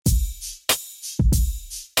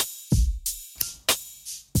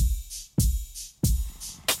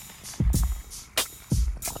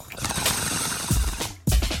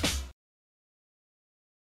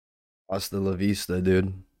Hasta la vista,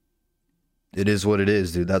 dude. It is what it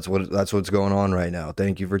is, dude. That's what's going on right now.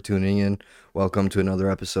 Thank you for tuning in. Welcome to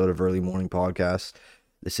another episode of Early Morning Podcast.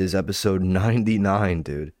 This is episode 99,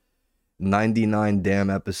 dude. 99 damn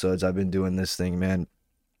episodes I've been doing this thing, man.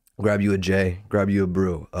 Grab you a J, grab you a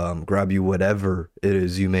brew, grab you whatever it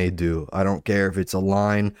is you may do. I don't care if it's a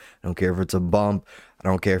line, I don't care if it's a bump, I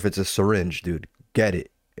don't care if it's a syringe, dude. Get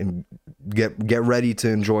it and get ready to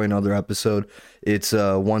enjoy another episode. It's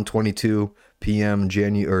 1:22 p.m.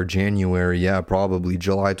 January, yeah, probably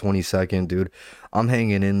July 22nd, dude. I'm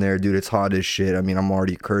hanging in there, dude. It's hot as shit. I mean, I'm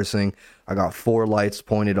already cursing. I got 4 lights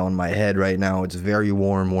pointed on my head right now. It's very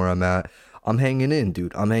warm where I'm at. I'm hanging in,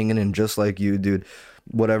 dude. I'm hanging in just like you, dude.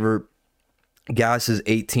 Whatever. Gas is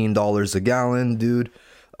 $18 a gallon, dude.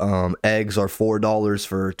 Eggs are $4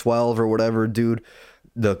 for 12 or whatever, dude.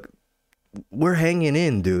 We're hanging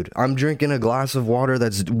in, dude. I'm drinking a glass of water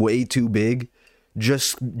that's way too big,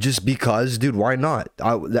 just because, dude. Why not?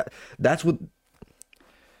 That's what.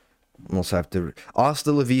 Almost have to.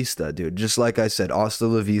 Hasta la vista, dude. Just like I said, hasta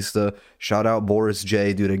la vista. Shout out Boris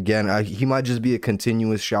J, dude. Again, he might just be a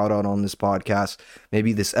continuous shout out on this podcast.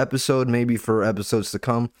 Maybe this episode, maybe for episodes to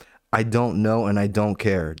come. I don't know, and I don't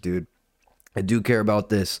care, dude. I do care about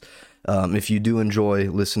this. If you do enjoy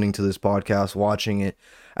listening to this podcast, watching it.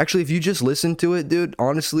 Actually, if you just listen to it, dude,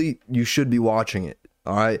 honestly, you should be watching it.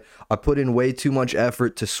 All right. I put in way too much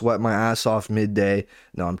effort to sweat my ass off midday.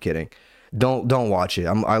 No, I'm kidding. Don't watch it.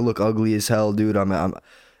 I look ugly as hell, dude.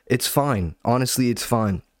 It's fine. Honestly, it's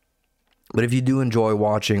fine. But if you do enjoy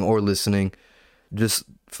watching or listening, just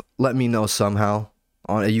let me know somehow.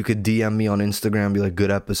 You could DM me on Instagram, be like,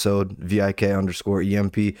 good episode,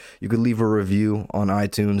 VIK_EMP. You could leave a review on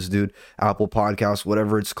iTunes, dude, Apple Podcasts,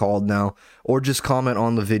 whatever it's called now. Or just comment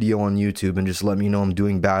on the video on YouTube and just let me know I'm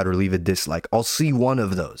doing bad or leave a dislike. I'll see one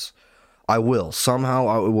of those. I will.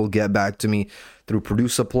 Somehow it will get back to me through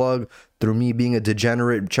Producer Plug, through me being a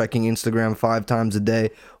degenerate, checking Instagram 5 times a day,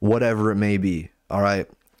 whatever it may be. All right.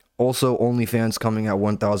 Also, OnlyFans coming at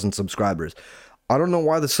 1,000 subscribers. I don't know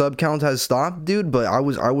why the sub count has stopped, dude, but I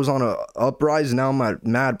was on a uprise. Now I'm at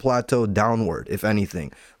mad plateau downward, if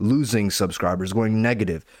anything. Losing subscribers, going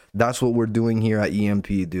negative. That's what we're doing here at EMP,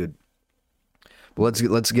 dude. But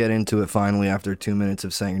let's get into it finally after 2 minutes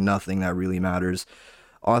of saying nothing that really matters.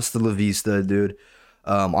 Hasta la vista, dude.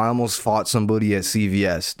 I almost fought somebody at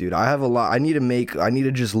CVS, dude. I have a lot. I need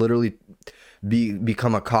to just literally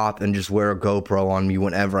become a cop and just wear a GoPro on me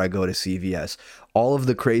whenever I go to CVS. All of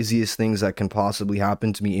the craziest things that can possibly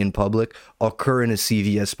happen to me in public occur in a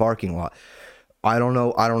CVS parking lot. I don't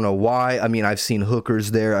know why. I mean, I've seen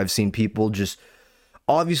hookers there. I've seen people just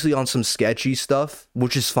obviously on some sketchy stuff,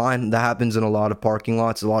 which is fine. That happens in a lot of parking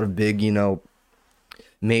lots, a lot of big,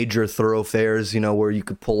 major thoroughfares, where you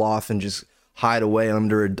could pull off and just hide away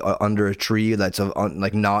under a tree that's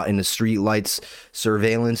like not in the street lights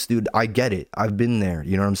surveillance, dude. I get it. I've been there.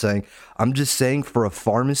 You know what I'm saying? I'm just saying, for a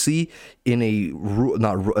pharmacy in a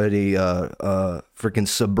freaking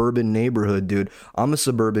suburban neighborhood, dude. I'm a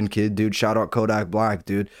suburban kid, dude. Shout out Kodak Black,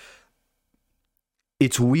 dude.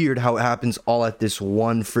 It's weird how it happens all at this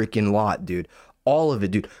one freaking lot, dude. All of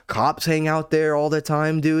it, dude. Cops hang out there all the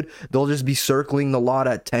time, dude. They'll just be circling the lot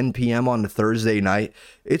at 10 p.m. on a Thursday night.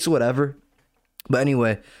 It's whatever. But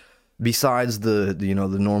anyway, besides the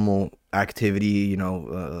normal activity,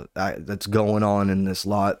 that's going on in this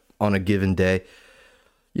lot on a given day,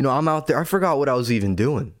 I'm out there. I forgot what I was even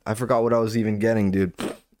doing. I forgot what I was even getting, dude.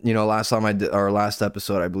 Last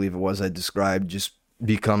episode, I believe it was, I described just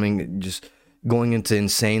going into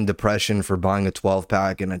insane depression for buying a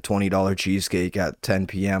 12-pack and a $20 cheesecake at 10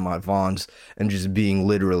 p.m. at Vaughn's and just being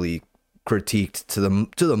literally critiqued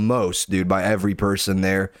to the most, dude, by every person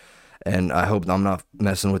there. And I hope I'm not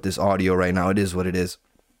messing with this audio right now. It is what it is.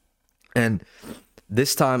 And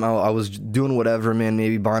this time I was doing whatever, man.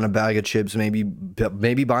 Maybe buying a bag of chips, maybe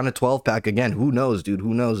buying a 12-pack again. Who knows, dude?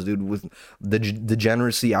 Who knows, dude? With the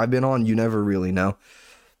degeneracy I've been on, you never really know.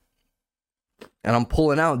 And I'm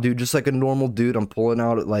pulling out, dude, just like a normal dude. I'm pulling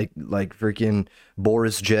out like freaking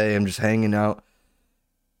Boris J. I'm just hanging out.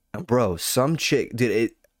 And bro, some chick, dude,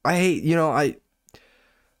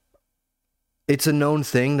 it's a known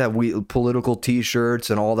thing that political t-shirts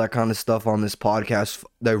and all that kind of stuff on this podcast,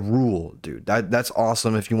 they rule, dude. That's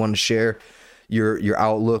awesome. If you want to share your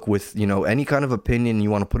outlook with, any kind of opinion, you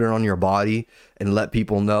want to put it on your body and let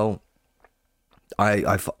people know.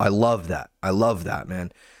 I love that. I love that,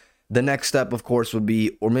 man. The next step, of course, would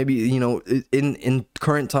be, or maybe, in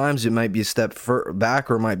current times, it might be a step back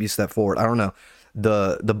or it might be a step forward. I don't know.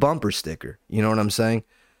 The bumper sticker, you know what I'm saying?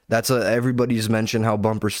 Everybody's mentioned how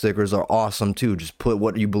bumper stickers are awesome too. Just put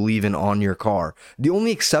what you believe in on your car. The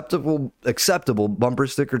only acceptable bumper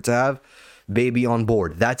sticker to have, baby on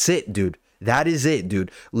board. That's it, dude. That is it,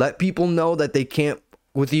 dude. Let people know that they can't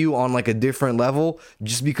with you on like a different level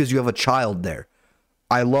just because you have a child there.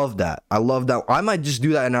 I love that. I love that. I might just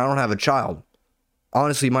do that and I don't have a child.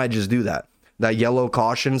 Honestly, might just do that. That yellow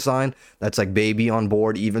caution sign that's like baby on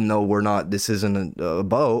board, even though this isn't a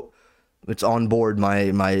boat. It's on board my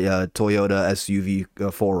Toyota SUV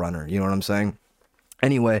 4Runner. You know what I'm saying?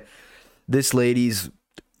 Anyway, this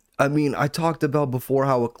I talked about before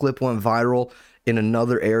how a clip went viral in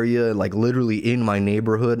another area, like literally in my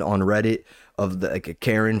neighborhood on Reddit of like a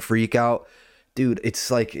Karen freak out. Dude, it's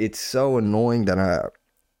so annoying that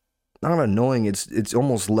not annoying, it's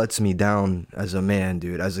almost lets me down as a man,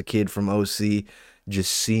 dude. As a kid from OC,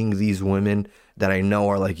 just seeing these women that I know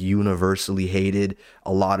are like universally hated.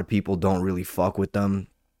 A lot of people don't really fuck with them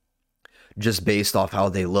just based off how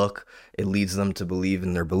they look. It leads them to believe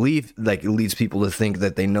in their belief. Like, it leads people to think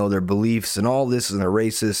that they know their beliefs and all this, and they're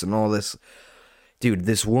racist and all this. Dude,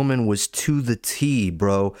 this woman was to the T,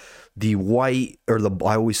 bro. The white,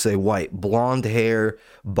 I always say white, blonde hair,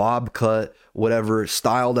 bob cut, whatever,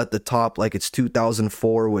 styled at the top like it's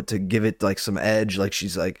 2004 to give it like some edge. Like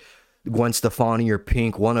she's like Gwen Stefani or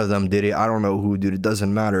Pink. One of them did it. I don't know who, dude. It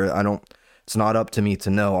doesn't matter. It's not up to me to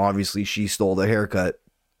know. Obviously, she stole the haircut.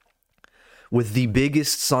 With the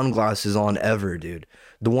biggest sunglasses on ever, dude.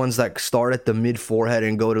 The ones that start at the mid forehead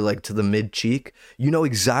and go to the mid cheek. You know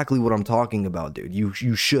exactly what I'm talking about, dude.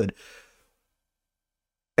 You should.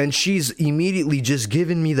 And she's immediately just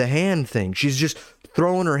giving me the hand thing. She's just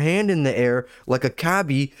throwing her hand in the air like a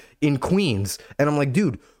cabbie in Queens. And I'm like,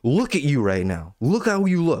 dude, look at you right now. Look how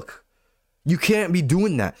you look. You can't be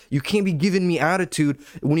doing that. You can't be giving me attitude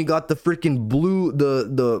when you got the freaking blue,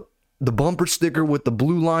 the bumper sticker with the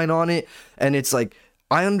blue line on it. And it's like,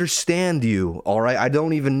 I understand you, all right? I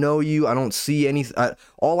don't even know you. I don't see anything.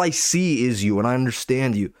 All I see is you, and I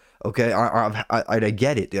understand you, okay? I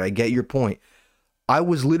get it, dude. I get your point. I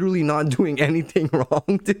was literally not doing anything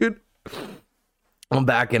wrong, dude. I'm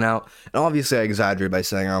backing out. And obviously, I exaggerate by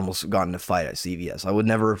saying I almost got in a fight at CVS. I would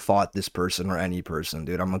never have fought this person or any person,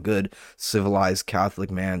 dude. I'm a good, civilized Catholic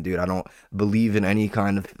man, dude. I don't believe in any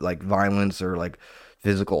kind of, like, violence or, like,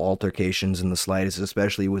 physical altercations in the slightest,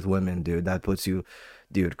 especially with women, dude. That puts you...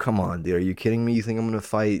 Dude, come on, dude. Are you kidding me? You think I'm gonna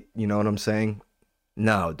fight? You know what I'm saying?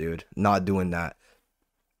 No, dude. Not doing that.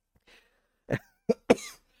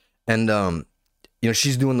 And,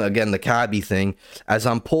 she's doing, the cabbie thing. As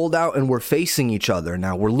I'm pulled out and we're facing each other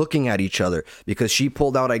now. We're looking at each other. Because she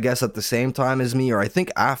pulled out, I guess, at the same time as me. Or I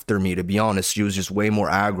think after me, to be honest. She was just way more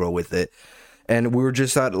aggro with it. And we were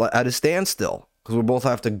just at a standstill. Because we both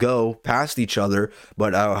have to go past each other.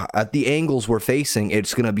 But at the angles we're facing,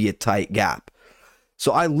 it's gonna be a tight gap.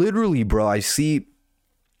 So I literally, bro, I see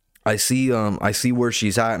where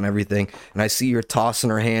she's at and everything, and I see her tossing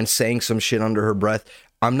her hand, saying some shit under her breath.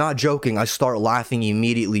 I'm not joking. I start laughing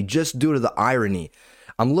immediately just due to the irony.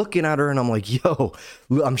 I'm looking at her and I'm like, yo,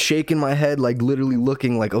 I'm shaking my head, like literally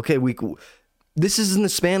looking like, okay, this is in the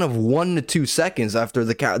span of 1 to 2 seconds after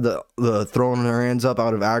the throwing her hands up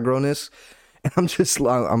out of aggroness. And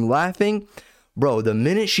I'm laughing. Bro, the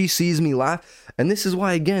minute she sees me laugh, and this is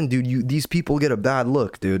why, again, dude, these people get a bad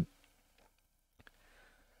look, dude.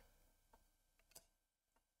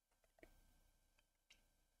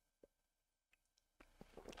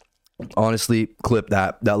 Honestly, clip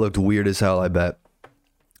that. That looked weird as hell, I bet.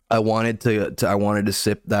 I wanted to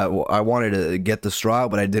sip that. I wanted to get the straw,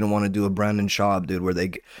 but I didn't want to do a Brendan Schaub, dude, where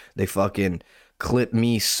they fucking clip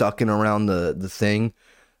me sucking around the thing,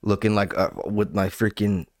 looking like with my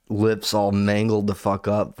freaking lips all mangled the fuck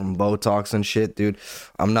up from Botox and shit, dude.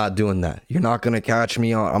 I'm not doing that. You're not gonna catch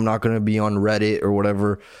me I'm not gonna be on Reddit or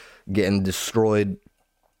whatever getting destroyed.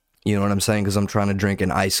 You know what I'm saying? Because I'm trying to drink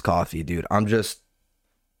an iced coffee, dude. I'm just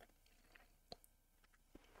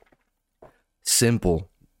simple.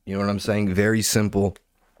 You know what I'm saying? Very simple.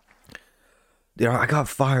 Dude, I got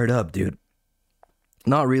fired up, dude.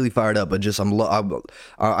 Not really fired up, but just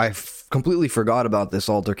I completely forgot about this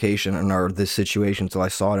altercation or this situation until I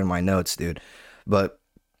saw it in my notes, dude. But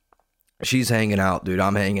she's hanging out, dude.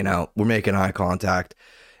 I'm hanging out. We're making eye contact.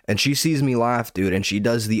 And she sees me laugh, dude. And she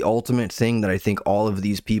does the ultimate thing that I think all of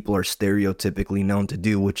these people are stereotypically known to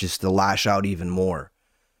do, which is to lash out even more.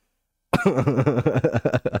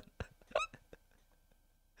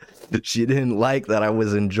 She didn't like that I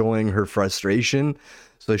was enjoying her frustration.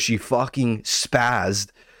 So she fucking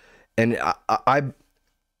spazzed, and I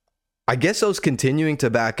guess I was continuing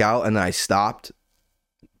to back out, and I stopped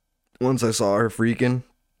once I saw her freaking.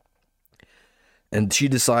 And she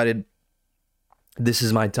decided, this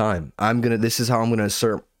is my time. This is how I'm gonna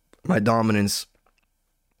assert my dominance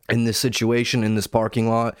in this situation, in this parking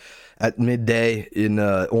lot at midday in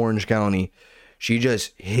Orange County. She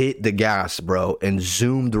just hit the gas, bro, and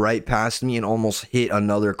zoomed right past me and almost hit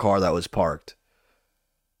another car that was parked.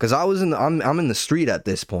 Cause I'm in the street at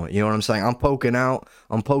this point. You know what I'm saying? I'm poking out.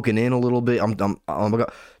 I'm poking in a little bit. I'm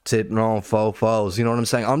tipping on faux. You know what I'm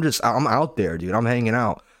saying? I'm out there, dude. I'm hanging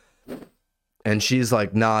out. And she's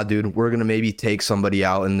like, nah, dude, we're gonna maybe take somebody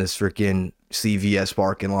out in this freaking CVS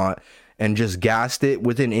parking lot, and just gassed it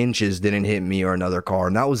within inches, didn't hit me or another car.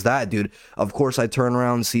 And that was that, dude. Of course, I turn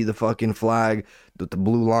around and see the fucking flag with the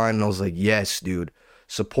blue line, and I was like, yes, dude.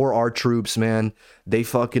 Support our troops, man. They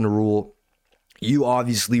fucking rule. You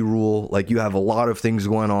obviously rule. Like, you have a lot of things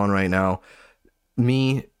going on right now.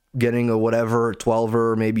 Me getting a whatever,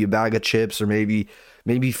 12er, maybe a bag of chips, or maybe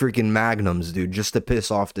freaking Magnums, dude, just to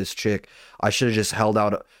piss off this chick. I should have just held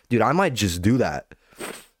out. Dude, I might just do that.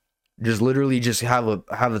 Just literally just have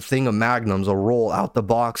a thing of Magnums, a roll out the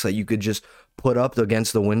box that you could just put up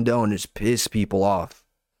against the window and just piss people off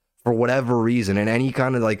for whatever reason. And any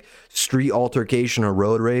kind of like street altercation or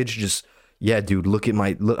road rage, just, yeah, dude, look,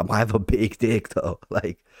 I have a big dick though.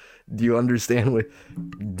 Like, do you understand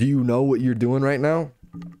do you know what you're doing right now?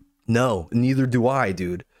 No, neither do I,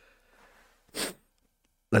 dude.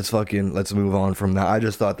 Let's move on from that. I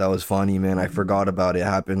just thought that was funny, man. I forgot about it. It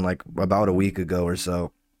happened like about a week ago or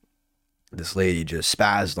so. This lady just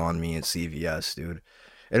spazzed on me at CVS, dude.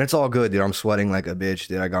 And it's all good, dude. I'm sweating like a bitch,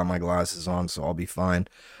 dude. I got my glasses on, so I'll be fine.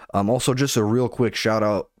 Also, just a real quick shout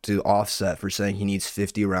out to Offset for saying he needs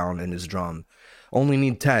 50 round in his drum. Only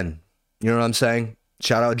need 10. You know what I'm saying?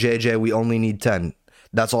 Shout out JJ, we only need 10.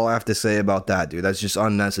 That's all I have to say about that, dude. That's just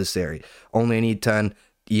unnecessary. Only need 10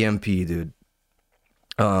 EMP, dude.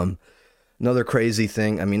 Another crazy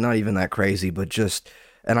thing. I mean, not even that crazy, but just...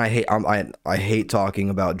 And I hate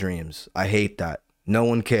talking about dreams. I hate that. No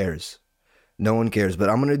one cares. But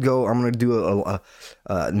I'm gonna do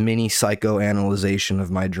a mini psychoanalyzation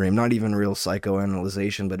of my dream. Not even real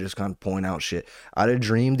psychoanalyzation, but just kind of point out shit. I had a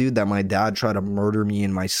dream, dude, that my dad tried to murder me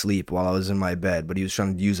in my sleep while I was in my bed, but he was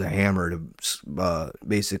trying to use a hammer to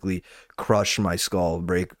basically crush my skull,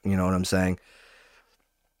 break. You know what I'm saying?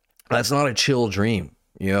 That's not a chill dream.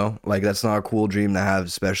 You know, like, that's not a cool dream to have,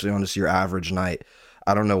 especially on just your average night.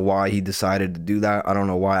 I don't know why he decided to do that. I don't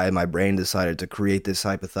know why my brain decided to create this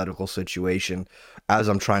hypothetical situation as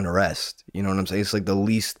I'm trying to rest. You know what I'm saying? It's like the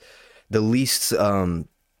least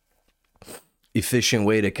efficient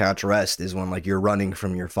way to catch rest is when, like, you're running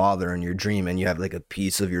from your father in your dream and you have like a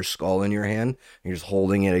piece of your skull in your hand and you're just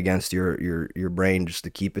holding it against your brain just to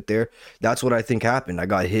keep it there. That's what I think happened. I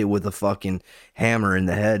got hit with a fucking hammer in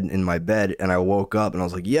the head in my bed, and I woke up and I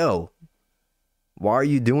was like, yo, why are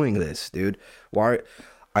you doing this, dude? Why?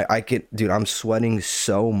 Dude, I'm sweating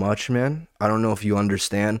so much, man. I don't know if you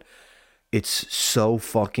understand. It's so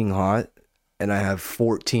fucking hot, and I have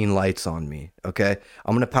 14 lights on me, okay?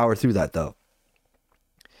 I'm gonna power through that, though.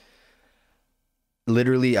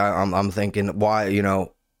 Literally, I'm thinking, why, you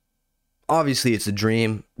know, obviously it's a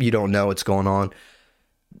dream. You don't know what's going on.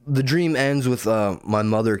 The dream ends with my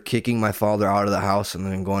mother kicking my father out of the house and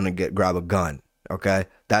then going to grab a gun, okay?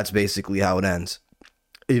 That's basically how it ends.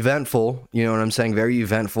 Eventful, you know what I'm saying? Very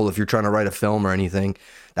eventful if you're trying to write a film or anything.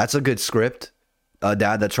 That's a good script. A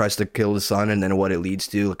dad that tries to kill his son and then what it leads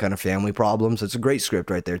to, kind of family problems. It's a great script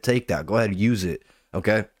right there. Take that. Go ahead, use it,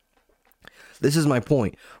 okay? This is my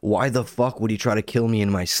point. Why the fuck would he try to kill me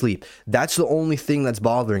in my sleep? That's the only thing that's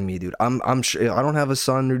bothering me, dude. I'm sure I don't have a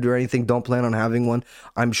son or anything. Don't plan on having one.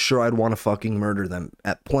 I'm sure I'd want to fucking murder them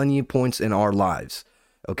at plenty of points in our lives,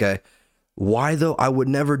 okay? Why though? I would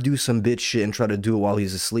never do some bitch shit and try to do it while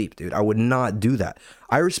he's asleep, dude. I would not do that.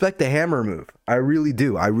 I respect the hammer move. I really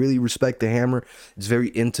do. I really respect the hammer. It's very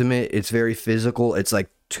intimate. It's very physical. It's like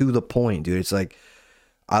to the point, dude. It's like,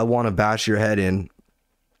 I want to bash your head in.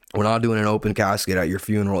 We're not doing an open casket at your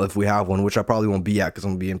funeral if we have one, which I probably won't be at because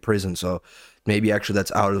I'm going to be in prison. So maybe actually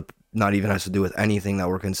that's out of, not even has to do with anything that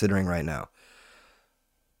we're considering right now.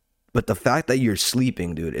 But the fact that you're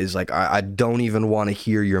sleeping, dude, is like, I don't even want to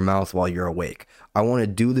hear your mouth while you're awake. I want to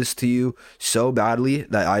do this to you so badly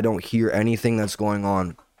that I don't hear anything that's going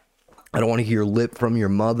on. I don't want to hear lip from your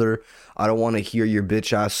mother. I don't want to hear your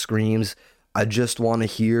bitch ass screams. I just want to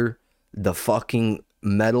hear the fucking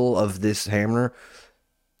metal of this hammer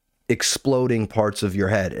exploding parts of your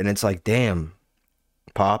head. And it's like, damn,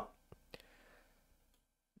 Pop.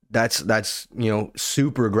 That's you know,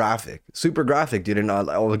 super graphic, dude. And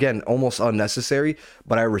again, almost unnecessary,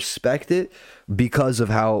 but I respect it because of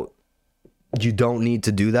how you don't need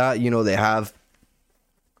to do that. You know, they have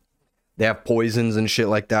They have poisons and shit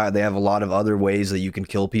like that. They have a lot of other ways that you can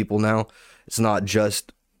kill people now. It's not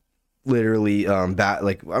just literally back,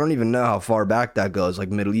 like I don't even know how far back that goes, like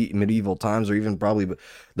medieval times, or even probably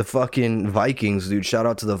the fucking Vikings, dude. Shout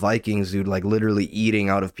out to the Vikings, dude. Like literally eating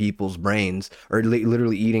out of people's brains, or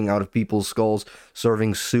literally eating out of people's skulls,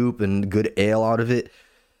 serving soup and good ale out of it.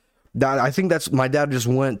 That, I think that's, my dad just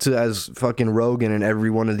went to, as fucking Rogan and every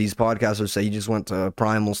one of these podcasters say, he just went to a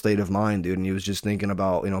primal state of mind, dude, and he was just thinking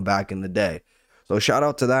about, back in the day. So shout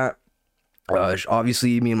out to that.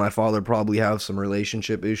 Obviously, me and my father probably have some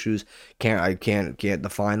relationship issues. Can't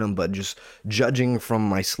define them, but just judging from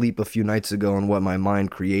my sleep a few nights ago and what my mind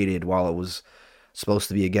created while it was supposed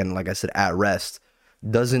to be, again, like I said, at rest,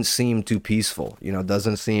 doesn't seem too peaceful.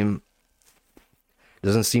 Doesn't seem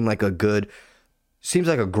like a good. Seems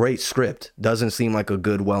like a great script. Doesn't seem like a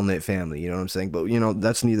good, well-knit family. You know what I'm saying? But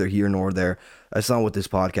that's neither here nor there. That's not what this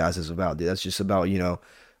podcast is about, dude. That's just about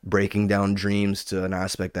breaking down dreams to an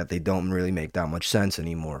aspect that they don't really make that much sense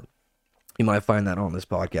anymore. You might find that on this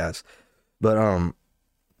podcast. But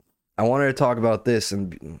I wanted to talk about this,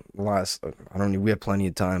 and we have plenty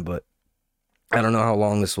of time, but I don't know how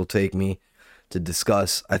long this will take me to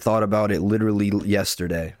discuss. I thought about it literally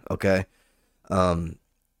yesterday, okay? And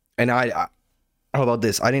how about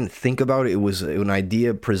this? I didn't think about it. It was an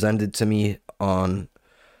idea presented to me on,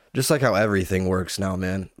 just like how everything works now,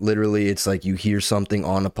 man. Literally, it's like you hear something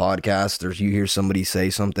on a podcast, or you hear somebody say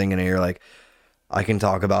something and you're like, I can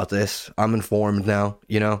talk about this. I'm informed now.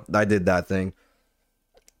 I did that thing.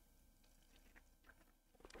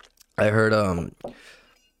 I heard, I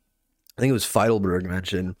think it was Feidelberg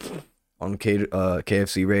mentioned on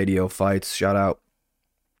KFC radio fights. Shout out.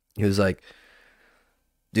 He was like,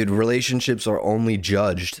 dude, relationships are only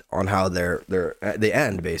judged on how they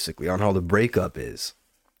end, basically, on how the breakup is.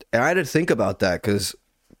 And I had to think about that, because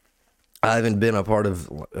I haven't been a part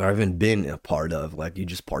of, like, you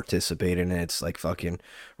just participate in it. It's like fucking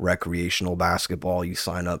recreational basketball. You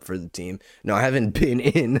sign up for the team. No, I haven't been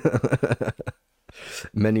in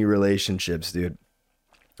many relationships, dude.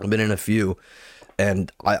 I've been in a few,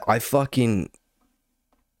 and I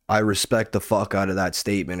respect the fuck out of that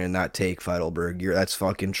statement and that take, Feidelberg. That's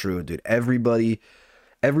fucking true, dude. Every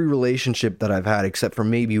relationship that I've had, except for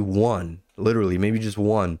maybe one, literally, maybe just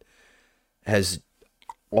one, has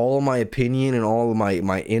all of my opinion and all of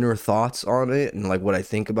my inner thoughts on it, and like what I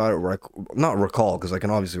think about it, not recall, because I can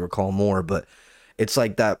obviously recall more, but it's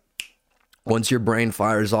like that, once your brain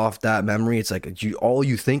fires off that memory, it's like all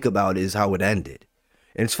you think about is how it ended.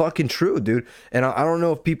 And it's fucking true, dude. And I don't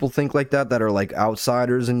know if people think like that are like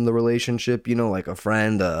outsiders in the relationship, like a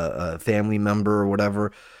friend, a family member, or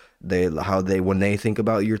whatever. When they think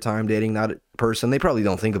about your time dating that person, they probably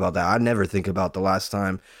don't think about that. I never think about the last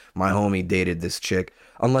time my homie dated this chick,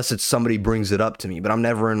 unless it's somebody brings it up to me. But I'm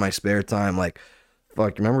never in my spare time like,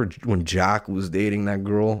 fuck, remember when Jack was dating that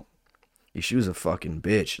girl? She was a fucking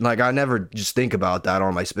bitch. Like, I never just think about that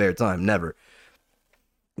on my spare time. Never.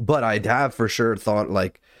 But I'd have for sure thought,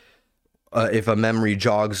 like, if a memory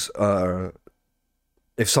jogs,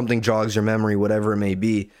 if something jogs your memory, whatever it may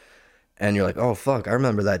be, and you're like, oh, fuck, I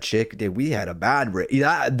remember that chick. Dude, we had a bad break.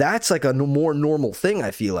 That's like a more normal thing,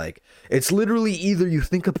 I feel like. It's literally either you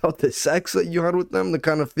think about the sex that you had with them, the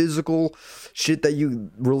kind of physical shit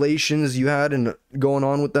relations you had and going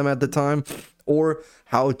on with them at the time, or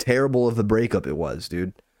how terrible of a breakup it was,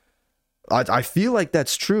 dude. I feel like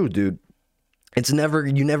that's true, dude.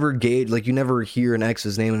 You never gauge, like, you never hear an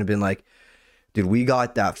ex's name and have been like, dude, we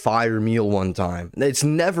got that fire meal one time. It's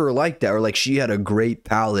never like that. Or like, she had a great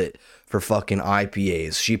palate for fucking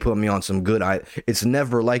IPAs. She put me on some good It's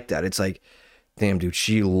never like that. It's like, damn, dude,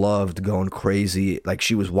 she loved going crazy. Like,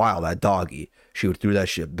 she was wild, that doggy. She would throw that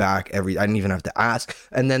shit back I didn't even have to ask.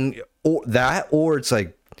 And then, or it's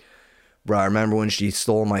like, bro, I remember when she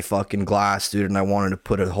stole my fucking glass, dude, and I wanted to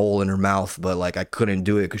put a hole in her mouth, but like, I couldn't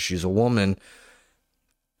do it because she's a woman.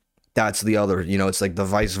 That's the other, it's like the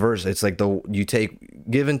vice versa. It's like you take,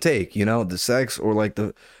 give and take, the sex, or like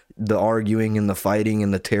the arguing and the fighting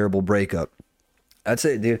and the terrible breakup. That's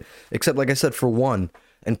it, dude. Except, like I said, for one,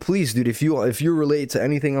 and please, dude, if you relate to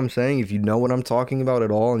anything I'm saying, if you know what I'm talking about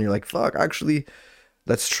at all, and you're like, fuck, actually,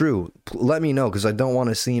 that's true, let me know, because I don't want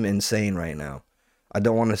to seem insane right now. I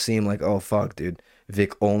don't want to seem like, oh, fuck, dude,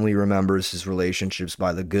 Vic only remembers his relationships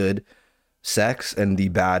by the good sex and the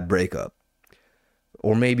bad breakup.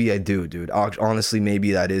 Or maybe I do, dude. Honestly,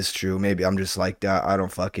 maybe that is true. Maybe I'm just like that. I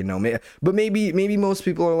don't fucking know. But maybe most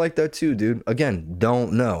people are like that too, dude. Again,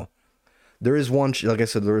 don't know. There is one, like I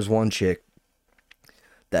said, there is one chick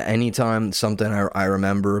that anytime something I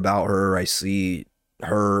remember about her, I see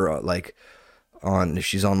her, like,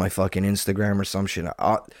 she's on my fucking Instagram or some shit.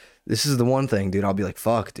 This is the one thing, dude. I'll be like,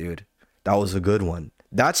 fuck, dude. That was a good one.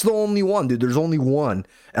 That's the only one, dude. There's only one.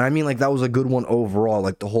 And I mean, like, that was a good one overall.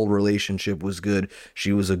 Like, the whole relationship was good.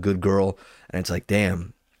 She was a good girl. And it's like,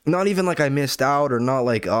 damn. Not even like I missed out or not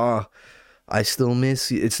like, I still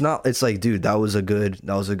miss you. It's not, it's like, dude, that was a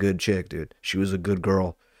good chick, dude. She was a good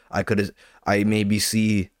girl. I maybe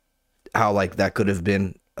see how, like, that could have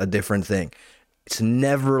been a different thing. It's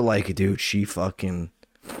never like, dude, she fucking,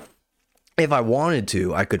 if I wanted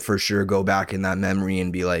to, I could for sure go back in that memory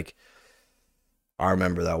and be like, I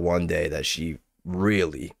remember that one day that she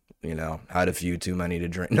really, had a few too many to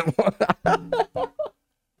drink.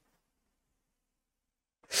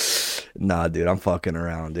 Nah, dude, I'm fucking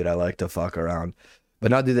around, dude. I like to fuck around.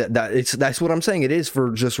 But not do that's what I'm saying. It is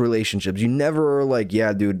for just relationships. You never are like,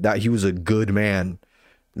 yeah, dude, that he was a good man.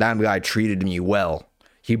 That guy treated me well.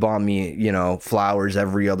 He bought me, flowers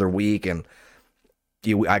every other week, and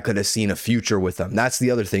I could have seen a future with them. That's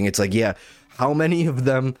the other thing. It's like, yeah, how many of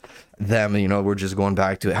them, we're just going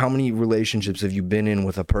back to it. How many relationships have you been in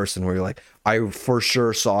with a person where you're like, I for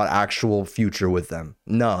sure saw an actual future with them?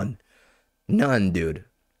 None, dude.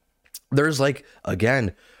 There's like,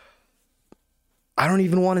 again, I don't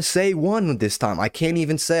even want to say one this time. I can't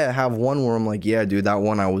even say I have one where I'm like, yeah, dude, that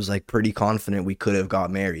one I was like pretty confident we could have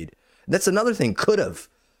got married. That's another thing.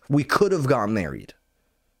 We could have got married.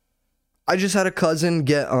 I just had a cousin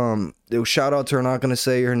get, shout out to her, not going to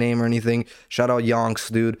say her name or anything. Shout out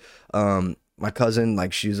Yonks, dude. My cousin,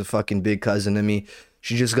 like, she's a fucking big cousin to me.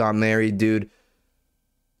 She just got married, dude.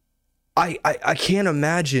 I can't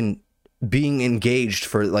imagine being engaged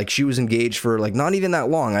for, like, she was engaged for, like, not even that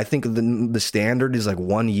long. I think the standard is, like,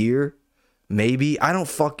 1 year, maybe. I don't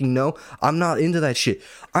fucking know. I'm not into that shit.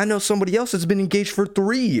 I know somebody else that's been engaged for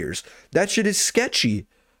 3 years. That shit is sketchy.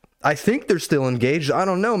 I think they're still engaged. I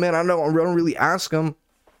don't know, man. I don't really ask them.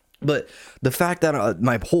 But the fact that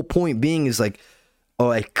my whole point being is, like,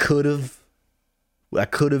 oh, I could have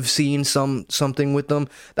seen something with them.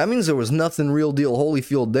 That means there was nothing real deal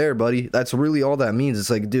Holyfield there, buddy. That's really all that means.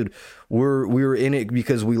 It's like, dude, we were in it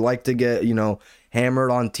because we like to get,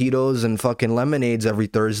 hammered on Tito's and fucking lemonades every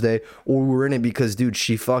Thursday, or we're in it because, dude,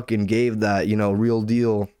 she fucking gave that, real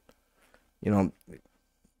deal,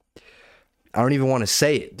 I don't even want to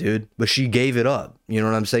say it, dude, but she gave it up. You know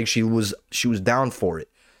what I'm saying? She was down for it.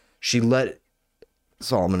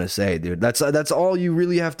 That's all I'm going to say, dude. That's all you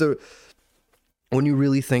really have to, when you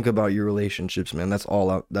really think about your relationships, man. That's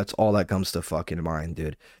all that comes to fucking mind,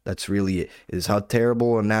 dude. That's really it. Is how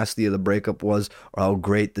terrible and nasty the breakup was, or how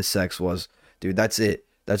great the sex was, dude. That's it.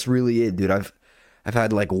 That's really it, dude. I've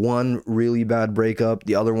had like one really bad breakup.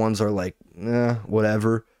 The other ones are like,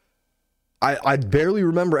 whatever. I barely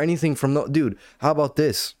remember anything from the dude. How about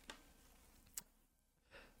this?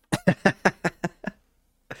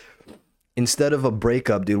 Instead of a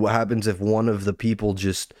breakup, dude, what happens if one of the people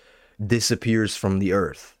just disappears from the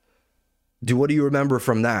earth? Dude, what do you remember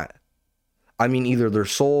from that? I mean, either their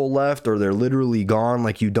soul left or they're literally gone,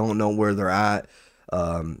 like you don't know where they're at.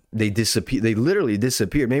 They disappear. They literally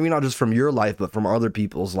disappear. Maybe not just from your life, but from other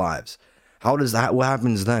people's lives. How does that? What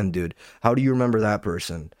happens then, dude? How do you remember that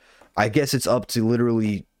person? I guess it's up to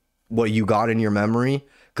literally what you got in your memory,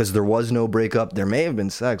 because there was no breakup. There may have been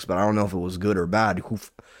sex, but I don't know if it was good or bad.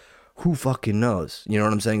 Who fucking knows? You know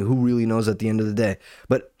what I'm saying? Who really knows at the end of the day?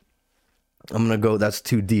 But I'm gonna go. That's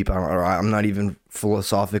too deep. I'm not even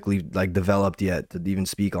philosophically like developed yet to even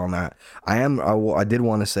speak on that. I did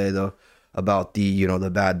want to say though about the the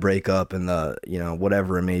bad breakup and the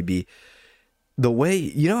whatever it may be. The way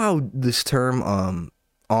how this term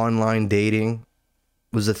online dating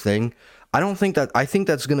was a thing. I think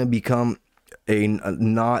that's going to become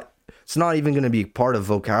it's not even going to be part of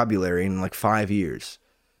vocabulary in like 5 years.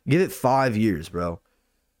 Give it 5 years, bro.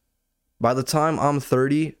 By the time I'm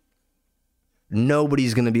 30,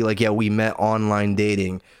 nobody's going to be like, yeah, we met online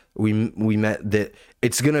dating. We met that.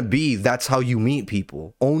 It's going to be, that's how you meet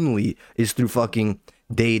people only, is through fucking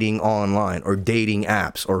dating online or dating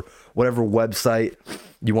apps or whatever website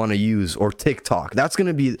you want to use, or TikTok. That's going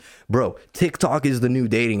to be, bro, TikTok is the new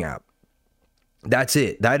dating app. That's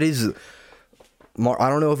it. That is, I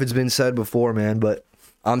don't know if it's been said before, man, but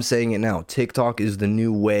I'm saying it now. TikTok is the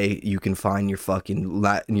new way you can find your fucking,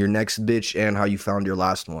 your next bitch and how you found your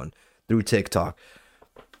last one, through TikTok.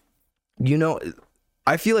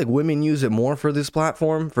 I feel like women use it more for this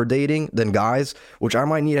platform for dating than guys, which I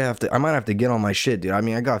might have to get on my shit, dude. I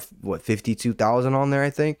mean, I got 52,000 on there,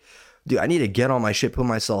 I think. Dude, I need to get on my shit, put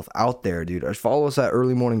myself out there, dude. Or follow us at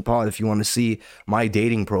Early Morning Pod if you want to see my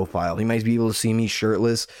dating profile. You might be able to see me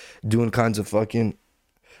shirtless, doing kinds of fucking,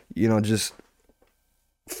 just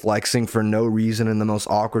flexing for no reason in the most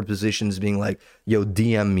awkward positions, being like, yo,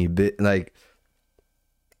 DM me, like,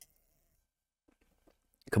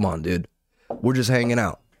 come on, dude. We're just hanging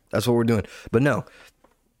out. That's what we're doing. But no,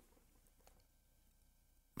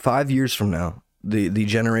 5 years from now, the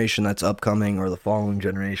generation that's upcoming, or the following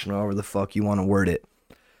generation, however the fuck you want to word it,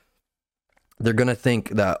 they're gonna think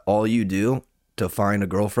that all you do to find a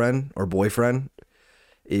girlfriend or boyfriend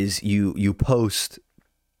is you post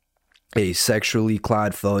a sexually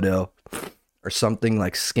clad photo or something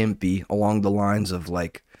like skimpy along the lines of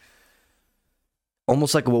like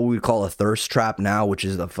almost like what we would call a thirst trap now, which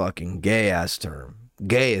is the fucking gay ass term.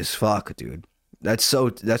 Gay as fuck, dude. That's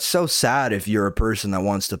so sad if you're a person that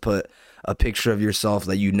wants to put a picture of yourself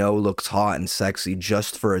that you know looks hot and sexy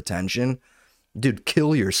just for attention. Dude,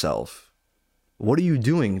 kill yourself. What are you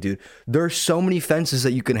doing, dude? There are so many fences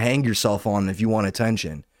that you can hang yourself on if you want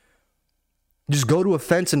attention. Just go to a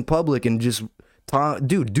fence in public and just,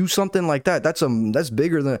 dude, do something like that. That's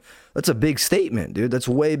a big statement, dude. That's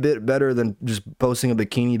way better than just posting a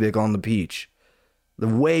bikini pic on the beach.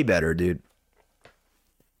 Way better, dude.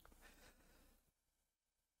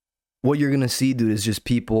 What you're gonna see, dude, is just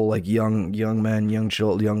people like young men, young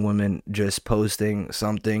children, young women just posting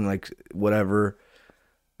something like whatever.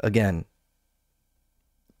 Again,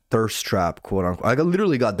 thirst trap, quote unquote. I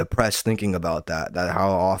literally got depressed thinking about that how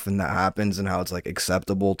often that happens and how it's like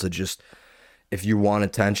acceptable to just, if you want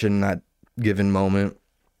attention in that given moment,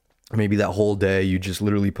 maybe that whole day, you just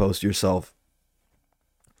literally post yourself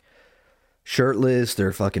shirtless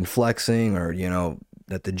or fucking flexing, or, you know,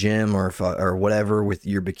 at the gym or whatever with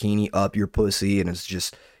your bikini up your pussy, and it's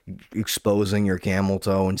just exposing your camel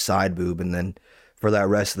toe and side boob, and then for that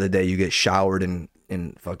rest of the day you get showered in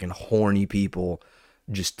fucking horny people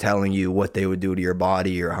just telling you what they would do to your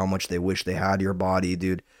body or how much they wish they had your body,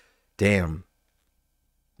 dude. Damn.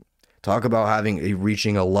 Talk about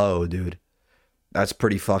reaching a low, dude. That's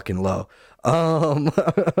pretty fucking low. But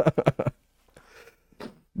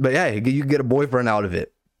yeah, you get a boyfriend out of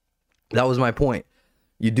it. That was my point.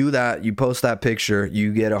 You do that, you post that picture,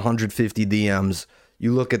 you get 150 DMs.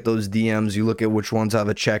 You look at those DMs, you look at which ones have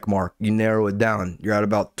a check mark. You narrow it down. You're at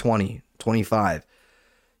about 20, 25.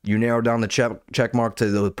 You narrow down the check mark to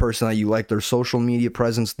the person that you like their social media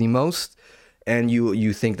presence the most, and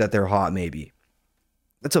you think that they're hot, maybe.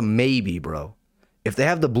 That's a maybe, bro. If they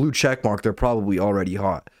have the blue check mark, they're probably already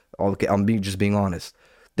hot. Okay, I'm just being honest.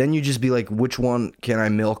 Then you just be like, which one can I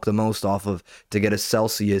milk the most off of to get a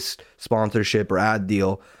Celsius sponsorship or ad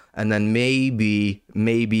deal? And then maybe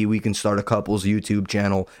we can start a couple's YouTube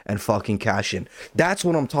channel and fucking cash in. That's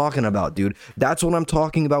what I'm talking about, dude. That's what I'm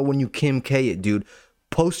talking about when you Kim K it, dude.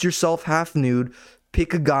 Post yourself half nude,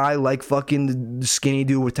 pick a guy like fucking the skinny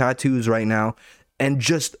dude with tattoos right now, and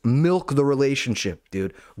just milk the relationship,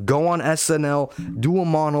 dude. Go on SNL, do a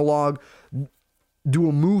monologue, do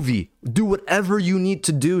a movie, do whatever you need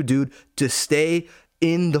to do, dude, to stay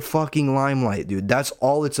in the fucking limelight, dude. That's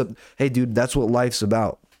all hey, dude, that's what life's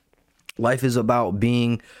about. Life is about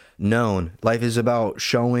being known. Life is about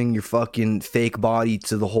showing your fucking fake body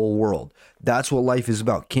to the whole world. That's what life is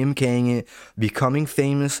about. Kim Kang it, becoming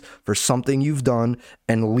famous for something you've done,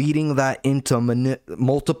 and leading that into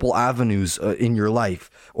multiple avenues in your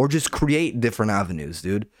life, or just create different avenues,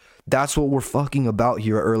 dude. That's what we're fucking about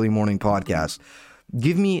here at Early Morning Podcast.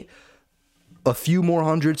 Give me a few more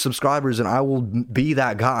hundred subscribers and I will be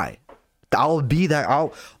that guy. I'll be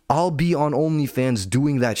on OnlyFans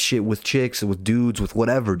doing that shit with chicks, with dudes, with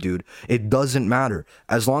whatever, dude. It doesn't matter.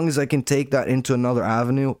 As long as I can take that into another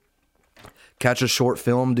avenue, catch a short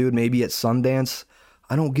film, dude, maybe at Sundance,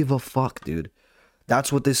 I don't give a fuck, dude.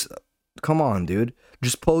 That's what come on, dude.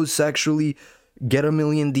 Just pose sexually, get a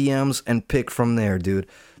million DMs, and pick from there, dude.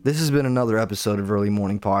 This has been another episode of Early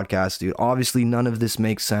Morning Podcast, dude. Obviously, none of this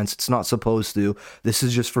makes sense. It's not supposed to. This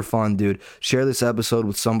is just for fun, dude. Share this episode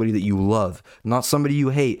with somebody that you love. Not somebody you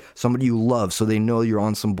hate. Somebody you love, so they know you're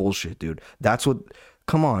on some bullshit, dude. That's what...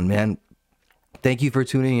 Come on, man. Thank you for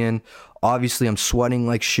tuning in. Obviously, I'm sweating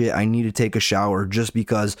like shit. I need to take a shower just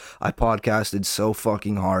because I podcasted so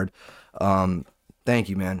fucking hard. Thank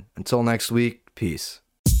you, man. Until next week, peace.